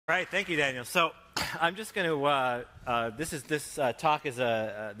All right, thank you, Daniel. So I'm just going to, this talk is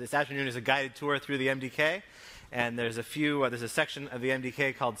this afternoon is a guided tour through the MDK, and there's a section of the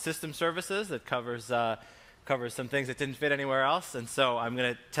MDK called System Services that covers some things that didn't fit anywhere else, and so I'm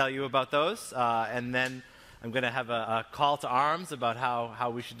going to tell you about those, and then I'm going to have a call to arms about how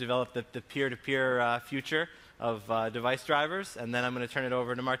we should develop the peer-to-peer future of device drivers, and then I'm going to turn it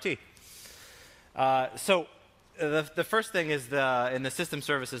over to Marty. So the first thing is in the system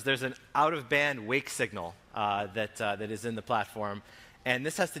services, there's an out-of-band wake signal that is in the platform, and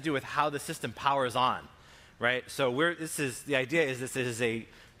this has to do with how the system powers on, right? So the idea is this is a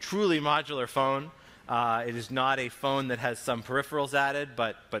truly modular phone. It is not a phone that has some peripherals added,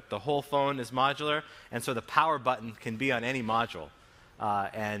 but the whole phone is modular, and so the power button can be on any module.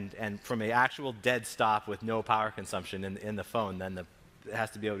 And from an actual dead stop with no power consumption in the phone, then it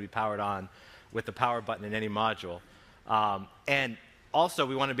has to be able to be powered on with the power button in any module. And also,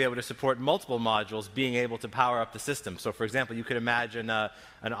 we want to be able to support multiple modules being able to power up the system. So for example, you could imagine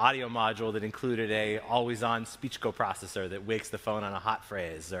an audio module that included a always-on speech coprocessor that wakes the phone on a hot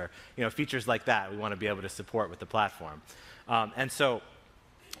phrase, or features like that we want to be able to support with the platform. And so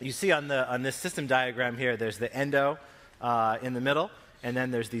you see on this system diagram here, there's the Endo in the middle, and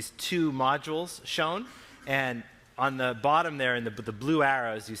then there's these two modules shown. And on the bottom there, in the blue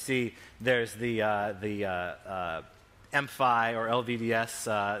arrows, you see there's the MIPI or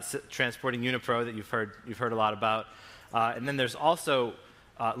LVDS transporting UniPro that you've heard a lot about, and then there's also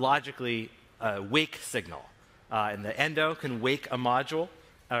logically a wake signal, and the Endo can wake a module,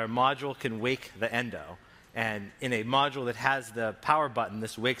 or a module can wake the Endo. And in a module that has the power button,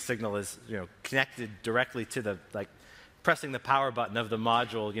 this wake signal is connected directly to pressing the power button of the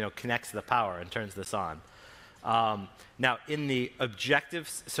module connects the power and turns this on. Now, in the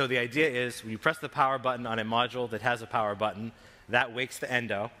objectives, so the idea is when you press the power button on a module that has a power button, that wakes the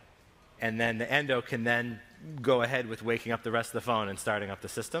Endo, and then the Endo can then go ahead with waking up the rest of the phone and starting up the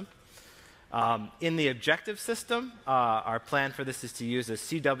system. In the objective system, our plan for this is to use a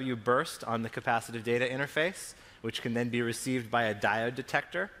CW burst on the capacitive data interface, which can then be received by a diode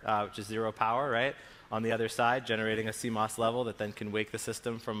detector, which is zero power, right, on the other side, generating a CMOS level that then can wake the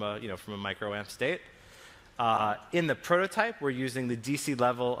system from a microamp state. In the prototype, we're using the DC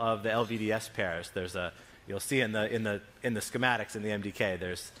level of the LVDS pairs. You'll see in the schematics in the MDK,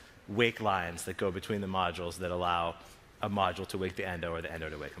 there's wake lines that go between the modules that allow a module to wake the Endo or the Endo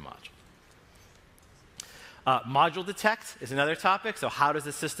to wake a module. Module detect is another topic. So how does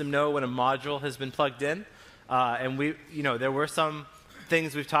the system know when a module has been plugged in? And there were some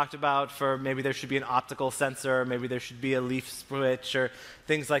things we've talked about for maybe there should be an optical sensor, maybe there should be a leaf switch, or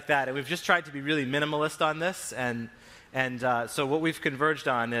things like that. And we've just tried to be really minimalist on this. And so what we've converged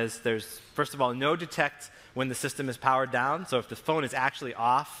on is there's, first of all, no detect when the system is powered down. So if the phone is actually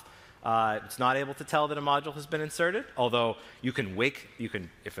off, it's not able to tell that a module has been inserted. Although you can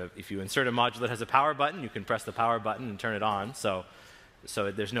if you insert a module that has a power button, you can press the power button and turn it on. So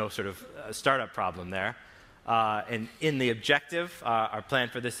there's no sort of startup problem there. And in the objective, our plan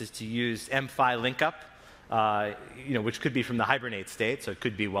for this is to use MIPI linkup, which could be from the hibernate state, so it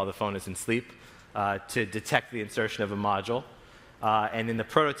could be while the phone is in sleep, to detect the insertion of a module. And in the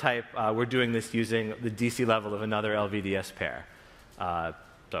prototype, we're doing this using the DC level of another LVDS pair.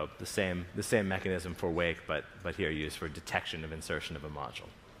 So the same mechanism for wake, but here used for detection of insertion of a module.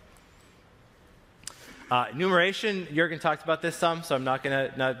 Enumeration, Jürgen talked about this some, so I'm not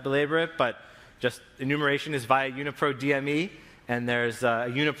going to belabor it, but just enumeration is via UniPro DME, and there's a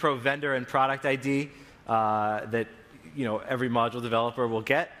UniPro vendor and product ID that every module developer will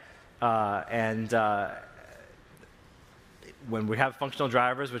get. When we have functional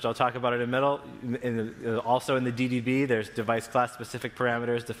drivers, which I'll talk about in a minute, also in the DDB, there's device class specific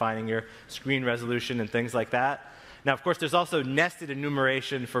parameters defining your screen resolution and things like that. Now, of course, there's also nested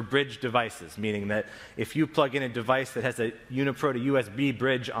enumeration for bridge devices, meaning that if you plug in a device that has a UniPro to USB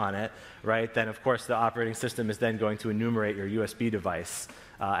bridge on it, right, then of course the operating system is then going to enumerate your USB device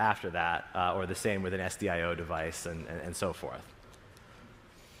after that, or the same with an SDIO device and so forth.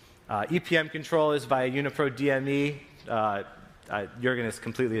 EPM control is via UniPro DME. Jürgen has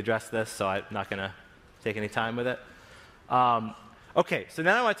completely addressed this, so I'm not going to take any time with it. Okay, so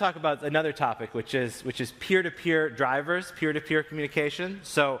now I want to talk about another topic, which is peer-to-peer drivers, peer-to-peer communication.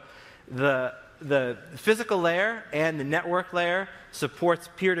 So the physical layer and the network layer supports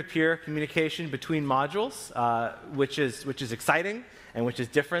peer-to-peer communication between modules, which is exciting and which is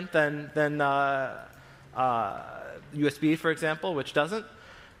different than USB, for example, which doesn't.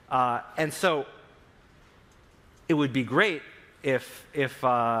 And so it would be great if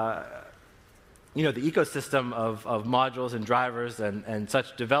the ecosystem of modules and drivers and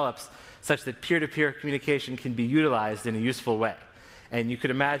such develops such that peer-to-peer communication can be utilized in a useful way. And you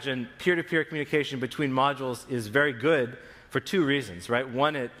could imagine peer-to-peer communication between modules is very good for two reasons, right?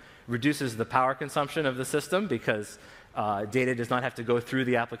 One, it reduces the power consumption of the system because data does not have to go through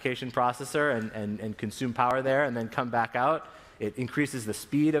the application processor and consume power there and then come back out. It increases the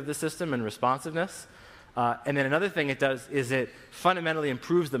speed of the system and responsiveness. And then another thing it does is it fundamentally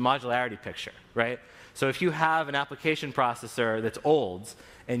improves the modularity picture, right? So if you have an application processor that's old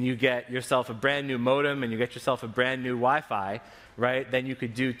and you get yourself a brand new modem and you get yourself a brand new Wi-Fi, right, then you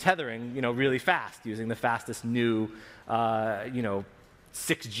could do tethering, really fast using the fastest new,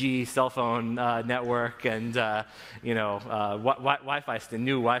 6G cell phone network and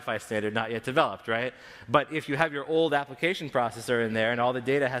new Wi-Fi standard not yet developed, right? But if you have your old application processor in there and all the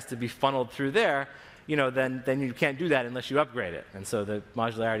data has to be funneled through there, then you can't do that unless you upgrade it, and so the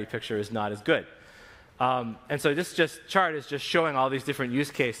modularity picture is not as good. And so this chart is just showing all these different use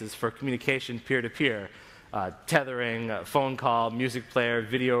cases for communication peer-to-peer, tethering, phone call, music player,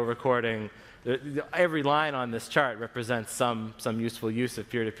 video recording. Every line on this chart represents some useful use of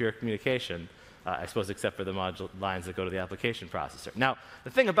peer-to-peer communication, I suppose except for the module lines that go to the application processor. Now,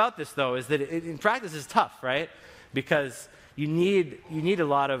 the thing about this, though, is that it in practice is tough, right? Because you need a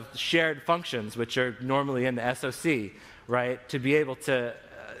lot of shared functions, which are normally in the SOC, right, to be able to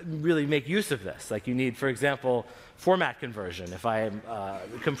really make use of this. Like you need, for example, format conversion. If I am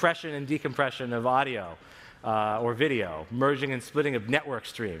compression and decompression of audio or video, merging and splitting of network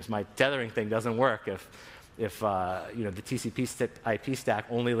streams. My tethering thing doesn't work if the TCP IP stack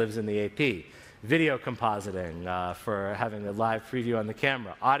only lives in the AP. Video compositing for having a live preview on the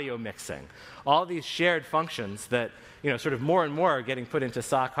camera, audio mixing, all these shared functions that sort of more and more are getting put into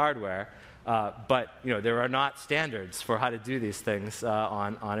SOC hardware, but there are not standards for how to do these things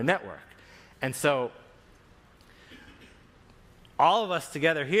on a network. And so all of us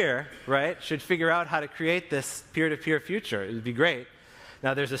together here, right, should figure out how to create this peer-to-peer future. It would be great.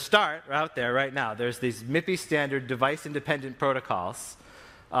 Now, there's a start out there right now. There's these MIPI standard device-independent protocols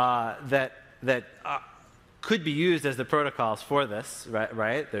that could be used as the protocols for this,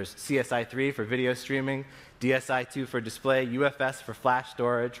 right? There's CSI3 for video streaming, DSI2 for display, UFS for flash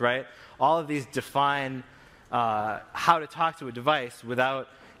storage, right? All of these define how to talk to a device without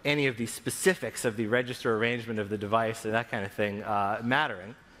any of the specifics of the register arrangement of the device or that kind of thing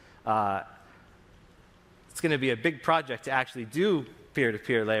mattering. It's going to be a big project to actually do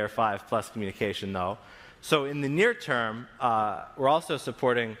peer-to-peer layer 5 plus communication, though. So in the near term, we're also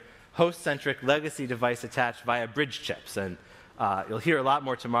supporting host-centric legacy device attached via bridge chips. And you'll hear a lot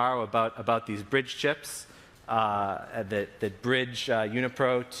more tomorrow about these bridge chips that bridge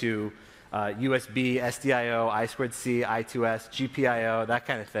Unipro to USB, SDIO, I2C, I2S, GPIO, that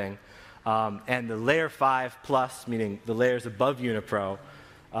kind of thing. And the layer 5 plus, meaning the layers above Unipro,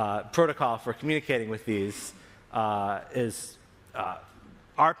 protocol for communicating with these is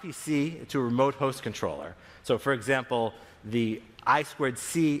RPC to a remote host controller. So for example, the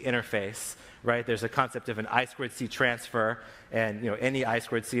I2C interface, right? There's a concept of an I2C transfer, and any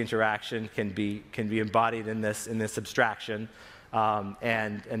I2C interaction can be embodied in this abstraction,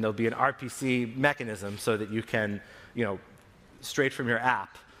 and there'll be an RPC mechanism so that you can straight from your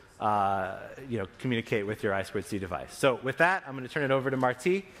app communicate with your I2C device. So with that, I'm going to turn it over to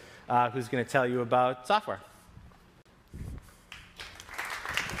Marti, who's going to tell you about software.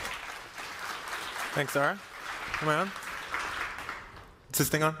 Thanks, Ara. Am I on? Is this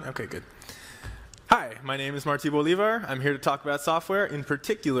thing on? OK, good. Hi, my name is Marti Bolivar. I'm here to talk about software. In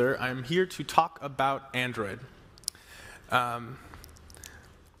particular, I'm here to talk about Android.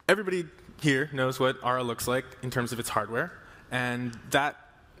 Everybody here knows what ARA looks like in terms of its hardware. And that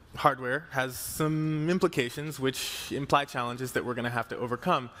hardware has some implications which imply challenges that we're going to have to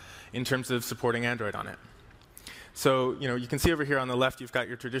overcome in terms of supporting Android on it. So you can see over here on the left, you've got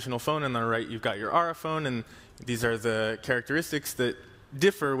your traditional phone, and on the right, you've got your ARA phone. And these are the characteristics that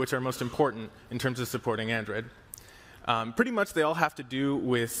differ, which are most important in terms of supporting Android. Pretty much, they all have to do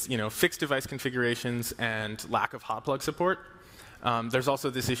with fixed device configurations and lack of hot plug support. There's also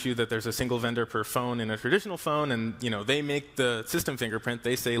this issue that there's a single vendor per phone in a traditional phone, and they make the system fingerprint.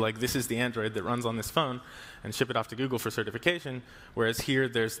 They say, like, this is the Android that runs on this phone, and ship it off to Google for certification. Whereas here,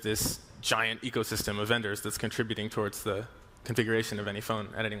 there's this giant ecosystem of vendors that's contributing towards the configuration of any phone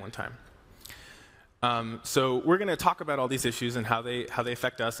at any one time. So we're going to talk about all these issues and how they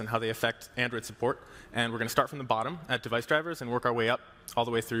affect us and how they affect Android support. And we're going to start from the bottom at device drivers and work our way up all the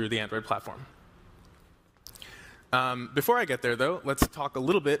way through the Android platform. Before I get there, though, let's talk a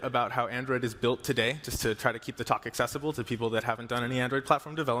little bit about how Android is built today, just to try to keep the talk accessible to people that haven't done any Android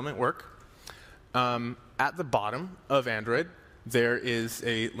platform development work. At the bottom of Android, there is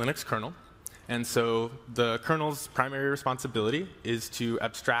a Linux kernel. And so the kernel's primary responsibility is to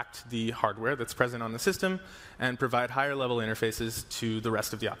abstract the hardware that's present on the system and provide higher level interfaces to the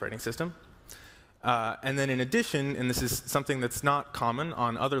rest of the operating system. And then in addition, and this is something that's not common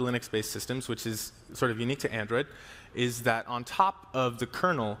on other Linux-based systems, which is sort of unique to Android, is that on top of the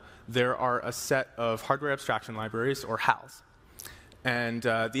kernel, there are a set of hardware abstraction libraries, or HALs. And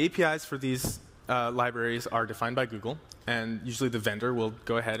the APIs for these libraries are defined by Google, and usually the vendor will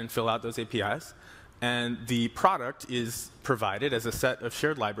go ahead and fill out those APIs. And the product is provided as a set of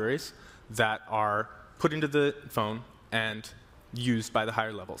shared libraries that are put into the phone and used by the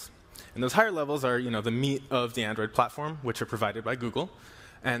higher levels. And those higher levels are, the meat of the Android platform, which are provided by Google.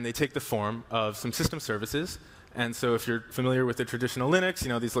 And they take the form of some system services. And so if you're familiar with the traditional Linux,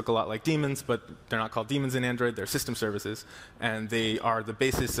 these look a lot like daemons, but they're not called daemons in Android. They're system services. And they are the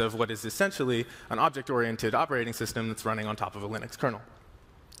basis of what is essentially an object-oriented operating system that's running on top of a Linux kernel.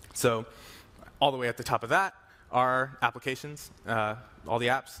 So all the way at the top of that are applications, all the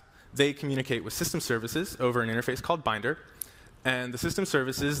apps. They communicate with system services over an interface called binder. And the system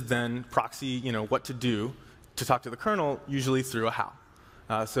services then proxy what to do to talk to the kernel, usually through a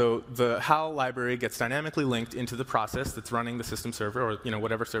HAL. So the HAL library gets dynamically linked into the process that's running the system server, or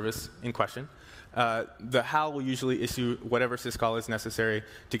whatever service in question. The HAL will usually issue whatever syscall is necessary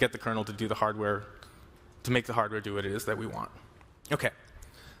to get the kernel to do the hardware, to make the hardware do what it is that we want. OK,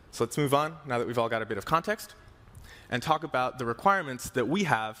 so let's move on, now that we've all got a bit of context, and talk about the requirements that we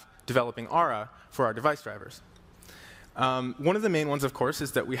have developing ARA for our device drivers. One of the main ones, of course,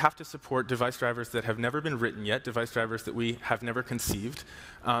 is that we have to support device drivers that have never been written yet, device drivers that we have never conceived,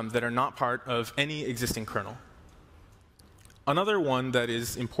 that are not part of any existing kernel. Another one that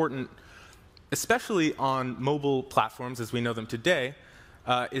is important, especially on mobile platforms as we know them today,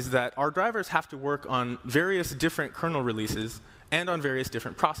 is that our drivers have to work on various different kernel releases and on various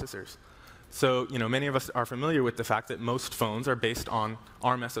different processors. So many of us are familiar with the fact that most phones are based on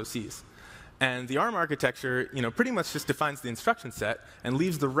ARM SoCs. And the ARM architecture, pretty much just defines the instruction set and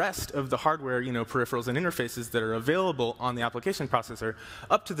leaves the rest of the hardware, peripherals and interfaces that are available on the application processor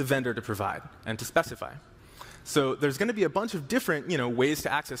up to the vendor to provide and to specify. So there's going to be a bunch of different, ways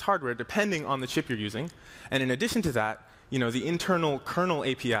to access hardware depending on the chip you're using. And in addition to that, the internal kernel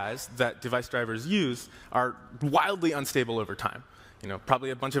APIs that device drivers use are wildly unstable over time. Probably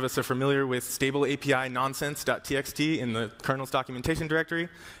a bunch of us are familiar with stable API nonsense.txt in the kernel's documentation directory.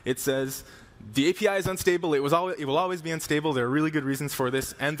 It says, the API is unstable. It will always be unstable. There are really good reasons for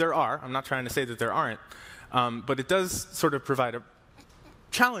this, and there are. I'm not trying to say that there aren't. But it does sort of provide a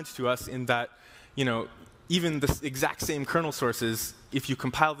challenge to us in that, even the exact same kernel sources, if you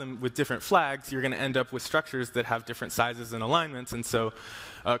compile them with different flags, you're going to end up with structures that have different sizes and alignments. And so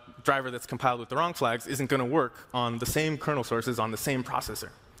a driver that's compiled with the wrong flags isn't going to work on the same kernel sources on the same processor.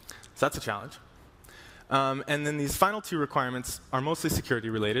 So that's a challenge. And then these final two requirements are mostly security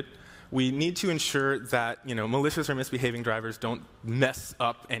related. We need to ensure that malicious or misbehaving drivers don't mess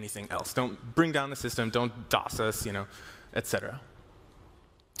up anything else. Don't bring down the system. Don't DOS us, et cetera.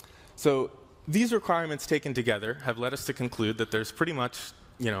 So these requirements taken together have led us to conclude that there's pretty much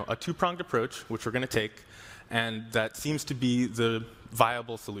a two-pronged approach, which we're going to take, and that seems to be the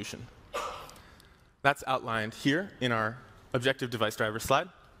viable solution. That's outlined here in our objective device driver slide.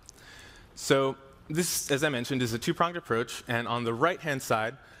 So this, as I mentioned, is a two-pronged approach. And on the right-hand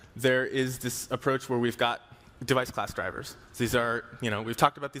side, there is this approach where we've got device class drivers. So these are, we've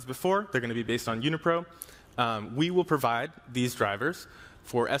talked about these before. They're going to be based on Unipro. We will provide these drivers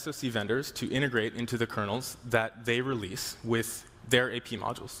for SoC vendors to integrate into the kernels that they release with their AP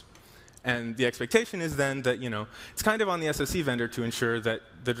modules. And the expectation is then that it's kind of on the SoC vendor to ensure that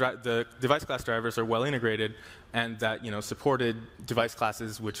the device class drivers are well integrated and that supported device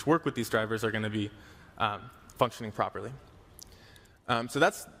classes which work with these drivers are going to be functioning properly. So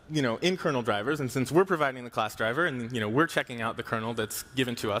that's in-kernel drivers, and since we're providing the class driver and we're checking out the kernel that's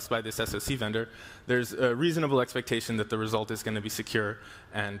given to us by this SoC vendor, there's a reasonable expectation that the result is going to be secure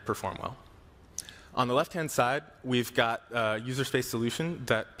and perform well. On the left-hand side, we've got a user space solution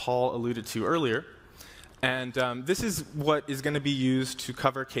that Paul alluded to earlier. And this is what is going to be used to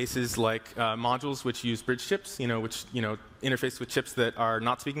cover cases like modules which use bridge chips, which interface with chips that are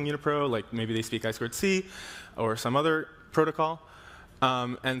not speaking Unipro, like maybe they speak I2C or some other protocol.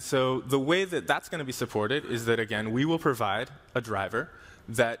 And so the way that that's going to be supported is that, again, we will provide a driver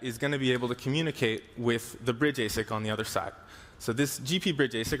that is going to be able to communicate with the bridge ASIC on the other side. So this GP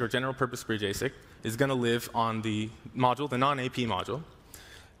bridge ASIC, or general purpose bridge ASIC, is going to live on the module, the non-AP module.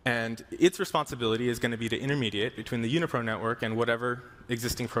 And its responsibility is going to be to intermediate between the Unipro network and whatever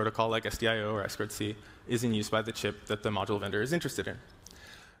existing protocol like SDIO or I2C is in use by the chip that the module vendor is interested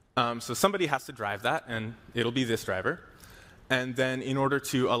in. So somebody has to drive that, and it'll be this driver. And then in order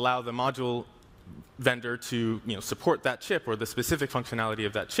to allow the module vendor to support that chip or the specific functionality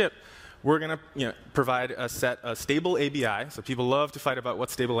of that chip, we're going to provide a stable ABI. So people love to fight about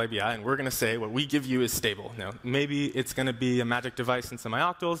what's stable ABI, and we're going to say what we give you is stable. Maybe it's going to be a magic device in some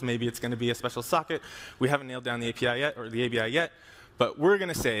octals. Maybe it's going to be a special socket. We haven't nailed down the API yet, or the ABI yet. But we're going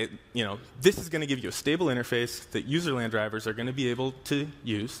to say, this is going to give you a stable interface that userland drivers are going to be able to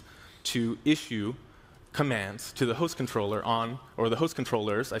use to issue commands to the host controller on, or the host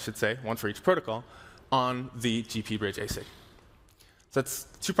controllers, I should say, one for each protocol, on the GP bridge ASIC. So that's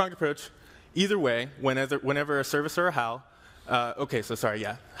a two-pronged approach. Either way, whenever a service or a HAL, OK, so sorry,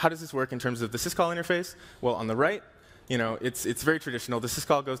 yeah. How does this work in terms of the syscall interface? Well, on the right, it's very traditional. The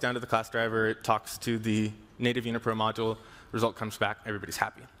syscall goes down to the class driver. It talks to the native Unipro module. Result comes back. Everybody's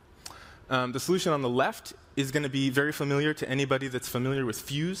happy. The solution on the left is going to be very familiar to anybody that's familiar with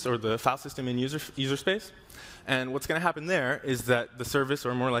Fuse or the file system in user space. And what's going to happen there is that the service,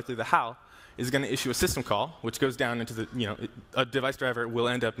 or more likely the HAL, is going to issue a system call, which goes down into the, a device driver will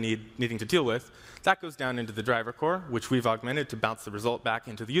end up needing to deal with. That goes down into the driver core, which we've augmented to bounce the result back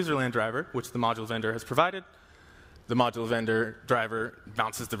into the userland driver, which the module vendor has provided. The module vendor driver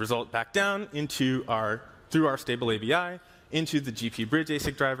bounces the result back down into through our stable ABI into the GP bridge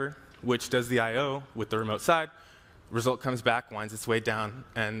ASIC driver, which does the I/O with the remote side. Result comes back, winds its way down,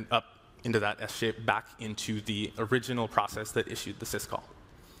 and up into that S shape back into the original process that issued the syscall.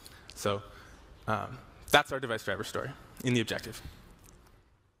 So that's our device driver story in the objective.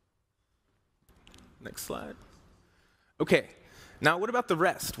 Next slide. OK, now what about the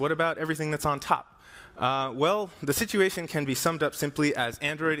rest? What about everything that's on top? Well, the situation can be summed up simply as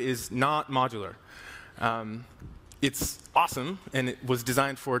Android is not modular. It's awesome, and it was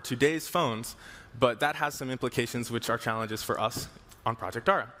designed for today's phones, but that has some implications which are challenges for us on Project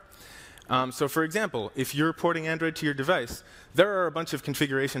ARA. So for example, if you're porting Android to your device, there are a bunch of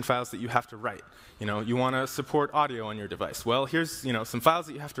configuration files that you have to write. You want to support audio on your device. Well, here's some files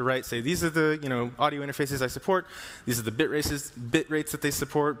that you have to write. Say, these are the audio interfaces I support. These are the bit rates that they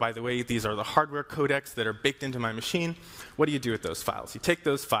support. By the way, these are the hardware codecs that are baked into my machine. What do you do with those files? You take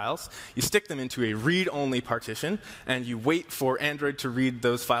those files, you stick them into a read-only partition, and you wait for Android to read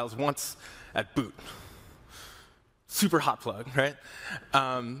those files once at boot. Super hot plug, right?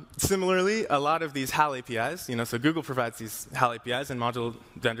 Similarly, a lot of these HAL APIs, so Google provides these HAL APIs, and module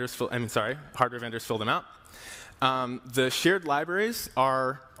vendors, hardware vendors fill them out. The shared libraries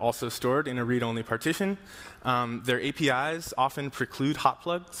are also stored in a read-only partition. Their APIs often preclude hot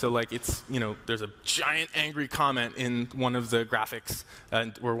plug, so like there's a giant angry comment in one of the graphics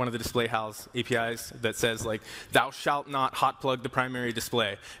or one of the display HAL's APIs that says like, "Thou shalt not hot plug the primary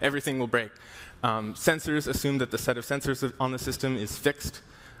display. Everything will break." Sensors assume that the set of sensors on the system is fixed.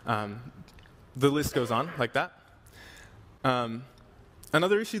 The list goes on like that.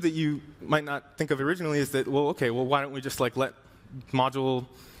 Another issue that you might not think of originally is that, well, OK, well, why don't we just let module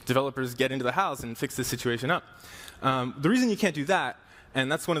developers get into the house and fix this situation up? The reason you can't do that,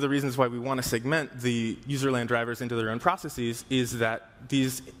 and that's one of the reasons why we want to segment the userland drivers into their own processes, is that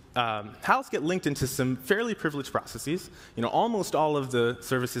these HALs get linked into some fairly privileged processes. Almost all of the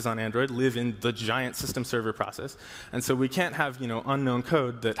services on Android live in the giant system server process. And so we can't have unknown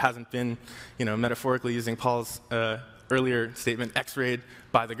code that hasn't been, metaphorically using Paul's earlier statement, X-rayed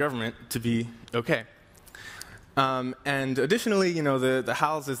by the government to be OK. And additionally, the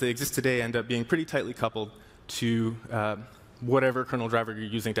HALs as they exist today end up being pretty tightly coupled to whatever kernel driver you're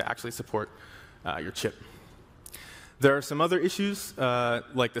using to actually support your chip. There are some other issues,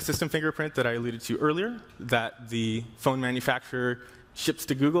 like the system fingerprint that I alluded to earlier, that the phone manufacturer ships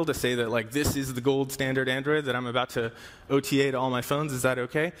to Google to say that, like, this is the gold standard Android that I'm about to OTA to all my phones. Is that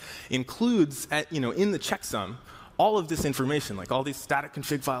OK? Includes, in the checksum, all of this information, like all these static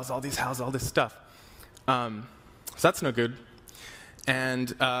config files, all these HALs, all this stuff. So that's no good.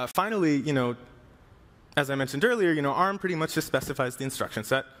 And finally, as I mentioned earlier, ARM pretty much just specifies the instruction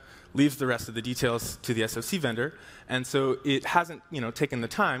set, leaves the rest of the details to the SoC vendor, and so it hasn't, taken the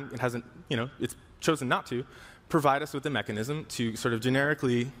time, it's chosen not to provide us with the mechanism to sort of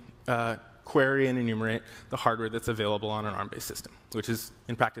generically query and enumerate the hardware that's available on an ARM-based system, which is,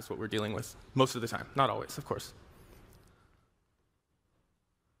 in practice, what we're dealing with most of the time. Not always, of course.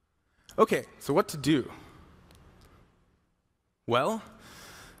 OK, so what to do? Well,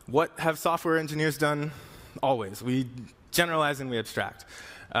 what have software engineers done always? We generalize and we abstract.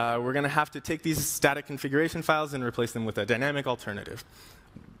 We're going to have to take these static configuration files and replace them with a dynamic alternative.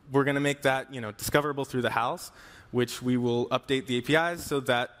 we're going to make that discoverable through the house, which we will update the APIs so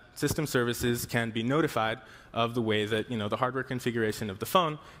that system services can be notified of the way that the hardware configuration of the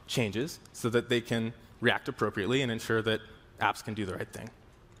phone changes so that they can react appropriately and ensure that apps can do the right thing.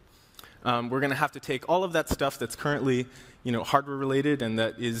 We're going to have to take all of that stuff that's currently hardware related and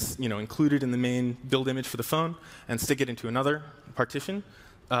that is included in the main build image for the phone and stick it into another partition,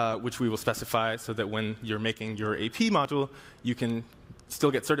 which we will specify so that when you're making your AP module, you can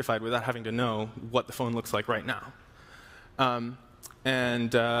still get certified without having to know what the phone looks like right now.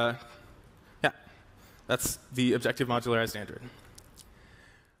 Yeah, that's the objective modularized Android.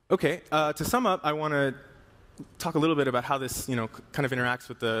 OK, to sum up, I want to talk a little bit about how this kind of interacts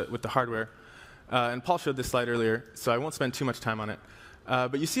with the hardware. And Paul showed this slide earlier, so I won't spend too much time on it.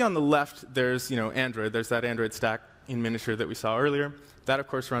 But you see on the left, there's Android. There's that Android stack in miniature that we saw earlier. That, of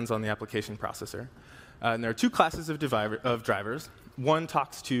course, runs on the application processor. And there are two classes of drivers. One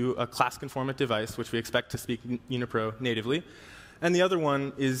talks to a class-conformant device, which we expect to speak Unipro natively. And the other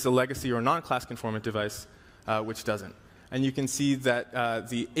one is a legacy or non-class-conformant device, which doesn't. And you can see that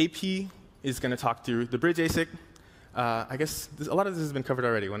the AP is going to talk through the bridge ASIC. I guess a lot of this has been covered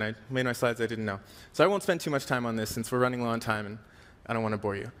already. When I made my slides, I didn't know. So I won't spend too much time on this, since we're running low on time, and I don't want to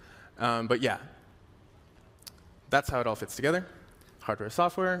bore you. But yeah, that's how it all fits together. Hardware,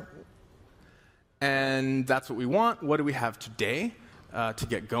 software. And that's what we want. What do we have today to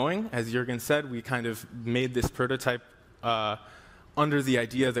get going? As Jürgen said, we kind of made this prototype under the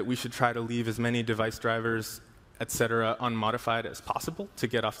idea that we should try to leave as many device drivers, et cetera, unmodified as possible to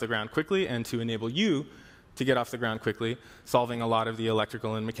get off the ground quickly and to enable you to get off the ground quickly, solving a lot of the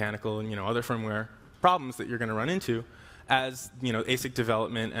electrical and mechanical and other firmware problems that you're going to run into as ASIC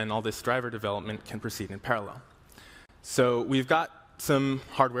development and all this driver development can proceed in parallel. So we've got some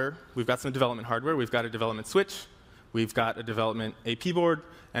hardware. We've got some development hardware. We've got a development switch. We've got a development AP board.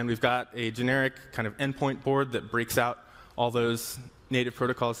 And we've got a generic kind of endpoint board that breaks out all those native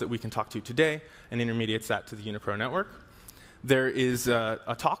protocols that we can talk to today and intermediates that to the Unipro network. There is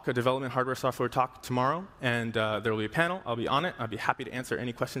a talk, a development hardware software talk tomorrow, and there will be a panel. I'll be on it. I'll be happy to answer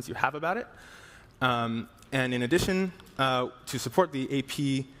any questions you have about it. And in addition, to support the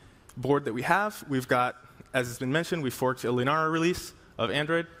AP board that we have, we've got, as has been mentioned, we forked a Linara release of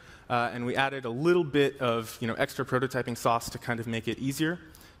Android, and we added a little bit of extra prototyping sauce to kind of make it easier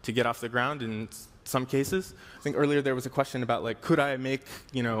to get off the ground in some cases. I think earlier there was a question about could I make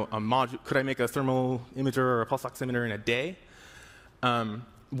could I make a thermal imager or a pulse oximeter in a day?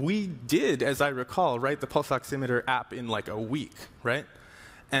 We did, as I recall, write the pulse oximeter app in a week, right?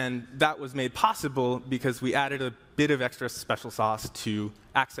 And that was made possible because we added a bit of extra special sauce to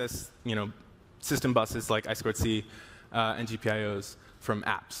access system buses like I2C and GPIOs from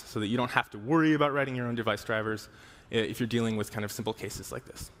apps, so that you don't have to worry about writing your own device drivers if you're dealing with kind of simple cases like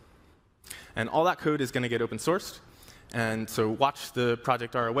this. And all that code is going to get open sourced. And so watch the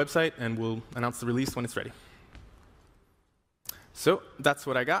Project ARA website, and we'll announce the release when it's ready. So that's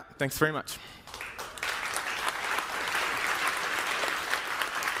what I got. Thanks very much.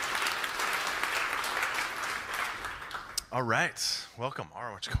 All right. Welcome.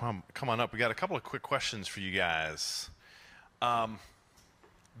 ARA, come on up. We got a couple of quick questions for you guys.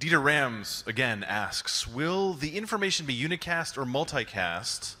 Dieter Rams, again, asks, will the information be unicast or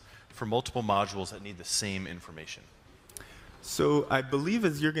multicast for multiple modules that need the same information? So I believe,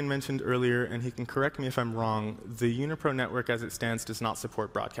 as Jürgen mentioned earlier, and he can correct me if I'm wrong, the Unipro network as it stands does not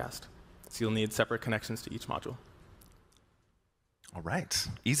support broadcast. So you'll need separate connections to each module. All right.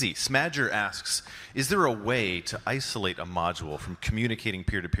 Easy. Smadger asks, is there a way to isolate a module from communicating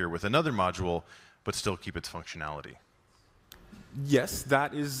peer-to-peer with another module, but still keep its functionality? Yes,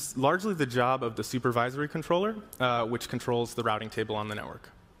 that is largely the job of the supervisory controller, which controls the routing table on the network.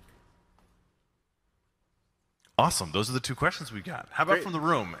 Awesome. Those are the two questions we got. How about Great. from the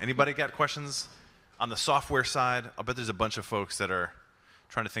room? Anybody got questions on the software side? I'll bet there's a bunch of folks that are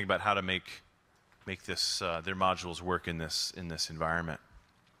trying to think about how to make this their modules work in this environment.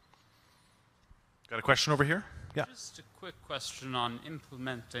 Got a question over here? Yeah. Just a quick question on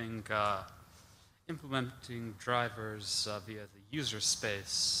implementing drivers via the user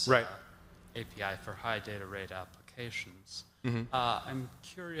space API for high data rate applications. Mm-hmm. I'm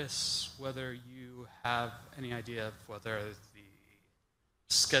curious whether you have any idea of whether the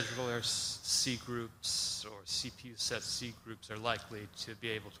scheduler C groups or CPU set C groups are likely to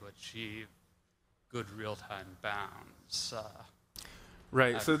be able to achieve good real-time bounds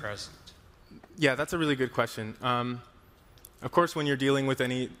at present. Yeah, that's a really good question. Of course, when you're dealing with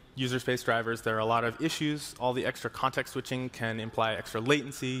any user space drivers, there are a lot of issues. All the extra context switching can imply extra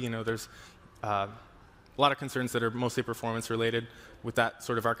latency. There's lot of concerns that are mostly performance related with that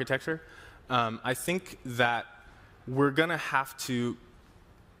sort of architecture. I think that we're going to have to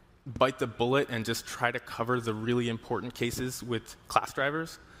bite the bullet and just try to cover the really important cases with class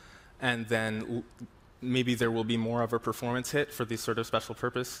drivers, and then maybe there will be more of a performance hit for these sort of special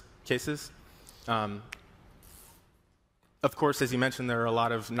purpose cases. Of course, as you mentioned, there are a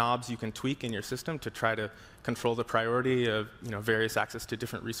lot of knobs you can tweak in your system to try to control the priority of various access to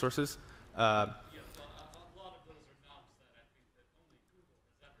different resources. Yes, a lot of those are knobs that I think that only Google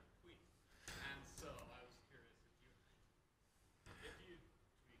has ever tweaked. And so I was curious if you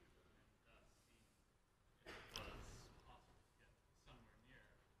tweaked them and see if it was possible to get somewhere near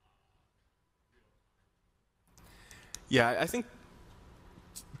real time. Yeah, I think,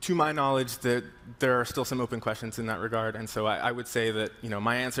 to my knowledge, that there are still some open questions in that regard, and so I would say that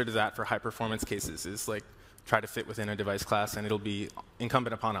my answer to that for high performance cases is like try to fit within a device class, and it'll be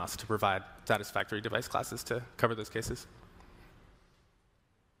incumbent upon us to provide satisfactory device classes to cover those cases.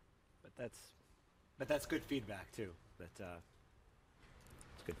 But that's good feedback too. It's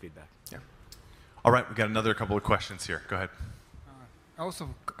good feedback. Yeah. All right, we got another couple of questions here. Go ahead.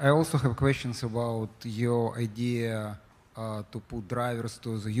 I also have questions about your idea to put drivers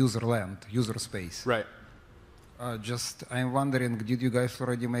to the user land, user space. Right. I'm wondering, did you guys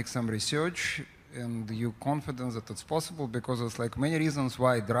already make some research, and you confident that it's possible? Because it's like many reasons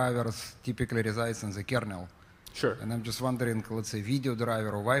why drivers typically resides in the kernel. Sure. And I'm just wondering, let's say video driver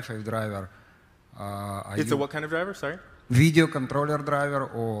or Wi-Fi driver. It's a what kind of driver? Sorry. Video controller driver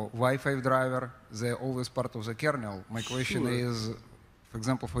or Wi-Fi driver, they're always part of the kernel. My question is, for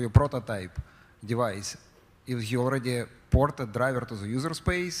example, for your prototype device, if you already ported driver to the user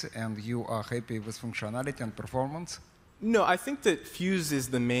space and you are happy with functionality and performance? No, I think that Fuse is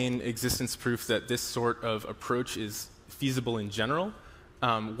the main existence proof that this sort of approach is feasible in general.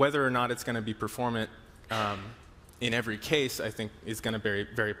 Whether or not it's going to be performant in every case, I think, is going to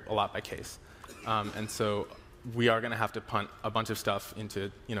vary a lot by case. And so we are going to have to punt a bunch of stuff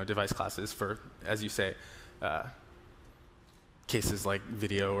into device classes for, as you say, cases like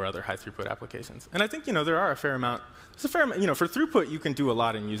video or other high throughput applications. And I think there are a fair amount. There's a fair amount. For throughput, you can do a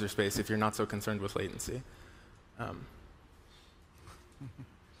lot in user space if you're not so concerned with latency. I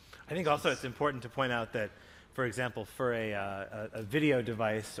think also it's important to point out that, for example, for a video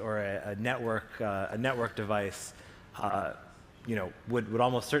device or a network device, would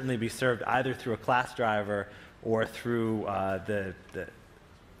almost certainly be served either through a class driver or through the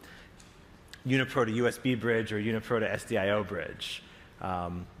UniPro to USB bridge or UniPro to SDIO bridge.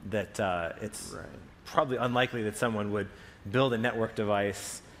 It's probably unlikely that someone would build a network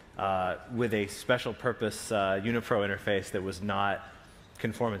device with a special purpose UniPro interface that was not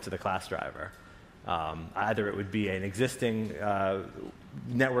conformant to the class driver. Either it would be an existing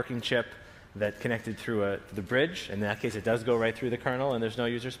networking chip that connected through the bridge. In that case, it does go right through the kernel, and there's no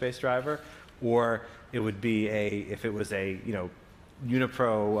user space driver. Or it would be if it was a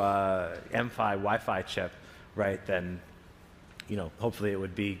UniPro MPI Wi-Fi chip, right? Then hopefully it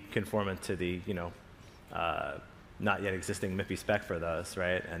would be conformant to the not yet existing MIPI spec for those,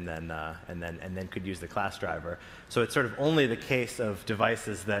 right? And then could use the class driver. So it's sort of only the case of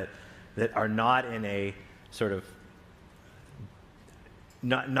devices that are not in a sort of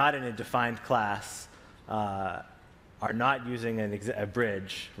not in a defined class, are not using a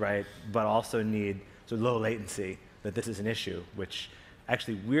bridge, right? But also need low latency, that this is an issue, which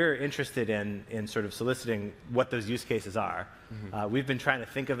actually we're interested in sort of soliciting what those use cases are. Mm-hmm. We've been trying to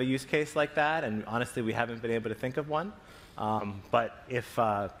think of a use case like that, and honestly, we haven't been able to think of one. But if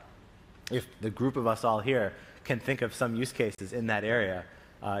the group of us all here can think of some use cases in that area,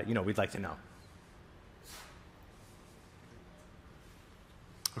 we'd like to know.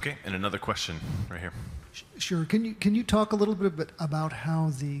 Okay, and another question right here. Sure. Can you talk a little bit about how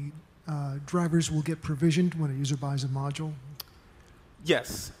the drivers will get provisioned when a user buys a module?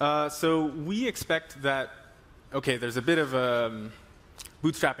 Yes. So we expect that, there's a bit of a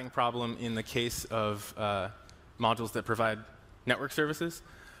bootstrapping problem in the case of modules that provide network services.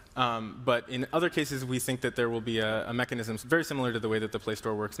 But in other cases, we think that there will be a mechanism very similar to the way that the Play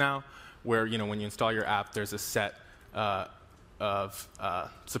Store works now, where when you install your app, there's a set of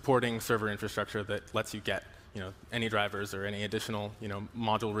supporting server infrastructure that lets you get any drivers or any additional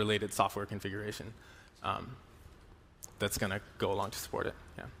module-related software configuration that's going to go along to support it.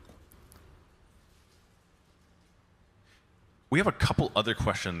 Yeah. We have a couple other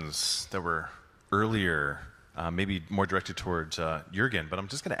questions that were earlier, maybe more directed towards Jürgen, but I'm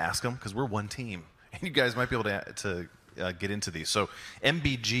just going to ask them because we're one team, and you guys might be able to get into these. So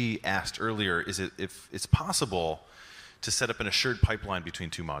MBG asked earlier, if it's possible to set up an assured pipeline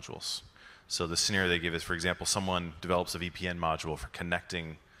between two modules. So the scenario they give is, for example, someone develops a VPN module for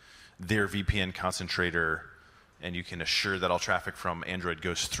connecting their VPN concentrator, and you can assure that all traffic from Android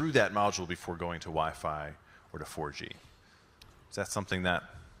goes through that module before going to Wi-Fi or to 4G. Is that something that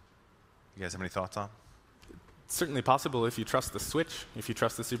you guys have any thoughts on? It's certainly possible if you trust the switch, if you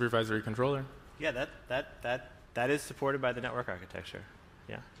trust the supervisory controller. Yeah, that is supported by the network architecture.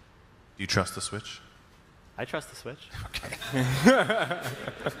 Yeah. Do you trust the switch? I trust the switch. Okay.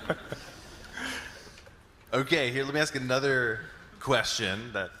 Okay, here, let me ask another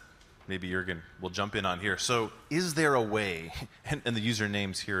question that maybe Jürgen will jump in on here. So is there a way, and the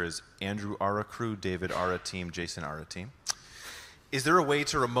usernames here is Andrew ARA Crew, David ARA Team, Jason ARA Team. Is there a way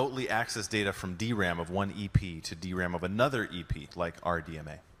to remotely access data from DRAM of one EP to DRAM of another EP, like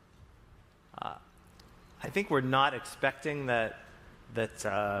RDMA? I think we're not expecting that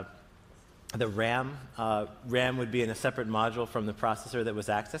the RAM would be in a separate module from the processor that was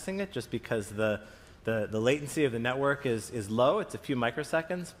accessing it, just because the latency of the network is low. It's a few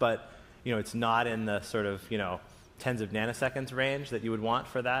microseconds, but it's not in the sort of tens of nanoseconds range that you would want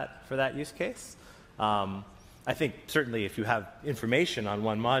for that use case. I think certainly if you have information on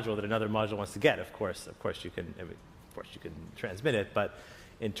one module that another module wants to get, of course you can transmit it. But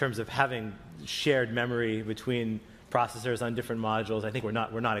in terms of having shared memory between processors on different modules, I think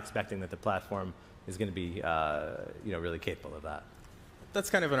we're not expecting that the platform is going to be really capable of that. That's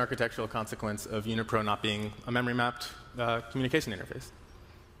kind of an architectural consequence of Unipro not being a memory-mapped communication interface.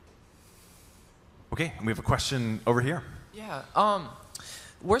 Okay, and we have a question over here. Yeah,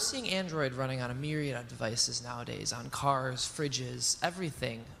 we're seeing Android running on a myriad of devices nowadays, on cars, fridges,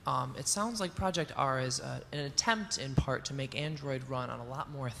 everything. It sounds like Project ARA is an attempt, in part, to make Android run on a lot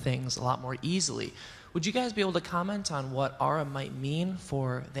more things, a lot more easily. Would you guys be able to comment on what ARA might mean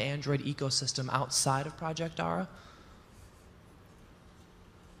for the Android ecosystem outside of Project ARA?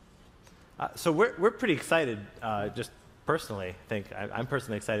 So we're pretty excited, just personally. I think I'm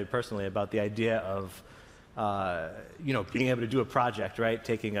personally excited about the idea of being able to do a project, right?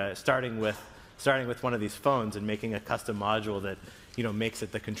 Starting with one of these phones and making a custom module that makes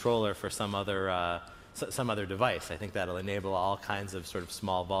it the controller for some other device. I think that'll enable all kinds of sort of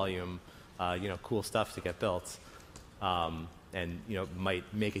small volume, cool stuff to get built, and might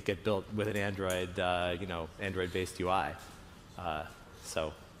make it get built with an Android, Android-based UI.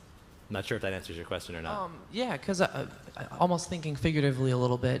 So. I'm not sure if that answers your question or not. Yeah, because almost thinking figuratively a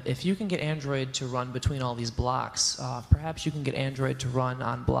little bit, if you can get Android to run between all these blocks, perhaps you can get Android to run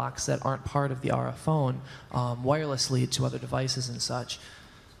on blocks that aren't part of the ARA phone wirelessly to other devices and such,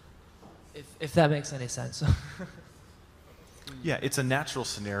 if that makes any sense. Yeah, it's a natural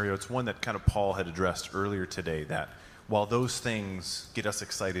scenario. It's one that kind of Paul had addressed earlier today, that while those things get us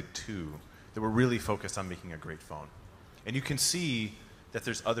excited too, that we're really focused on making a great phone. And you can see that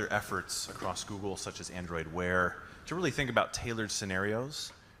there's other efforts across Google, such as Android Wear, to really think about tailored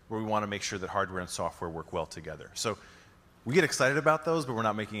scenarios where we want to make sure that hardware and software work well together. So we get excited about those, but we're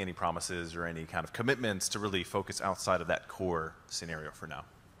not making any promises or any kind of commitments to really focus outside of that core scenario for now.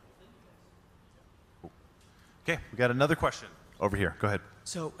 Okay, we got another question over here. Go ahead.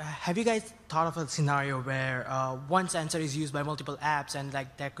 So have you guys thought of a scenario where one sensor is used by multiple apps, and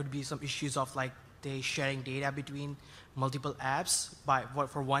there could be some issues of they sharing data between multiple apps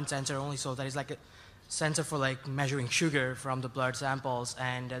for one sensor only? So there is a sensor for measuring sugar from the blood samples,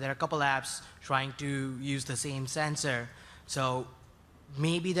 and there are a couple apps trying to use the same sensor. So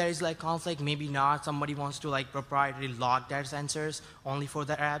maybe there is conflict, maybe not. Somebody wants to proprietarily log their sensors only for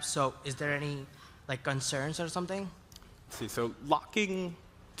their apps. So is there any concerns or something? Let's see, so locking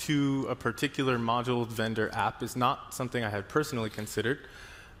to a particular module vendor app is not something I had personally considered.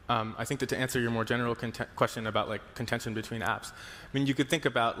 I think that to answer your more general question about contention between apps, I mean, you could think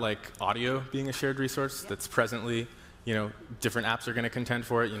about audio being a shared resource that's presently, different apps are going to contend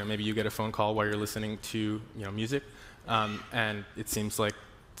for it. Maybe you get a phone call while you're listening to, music, and it seems like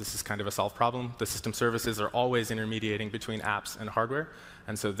this is kind of a solved problem. The system services are always intermediating between apps and hardware,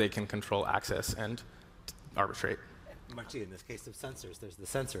 and so they can control access and arbitrate. Marty, in this case of sensors, there's the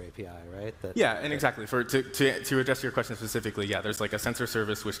sensor API, right? Yeah, and exactly. To address your question specifically, yeah, there's a sensor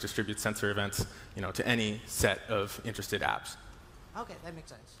service which distributes sensor events, to any set of interested apps. Okay, that makes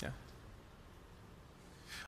sense. Yeah.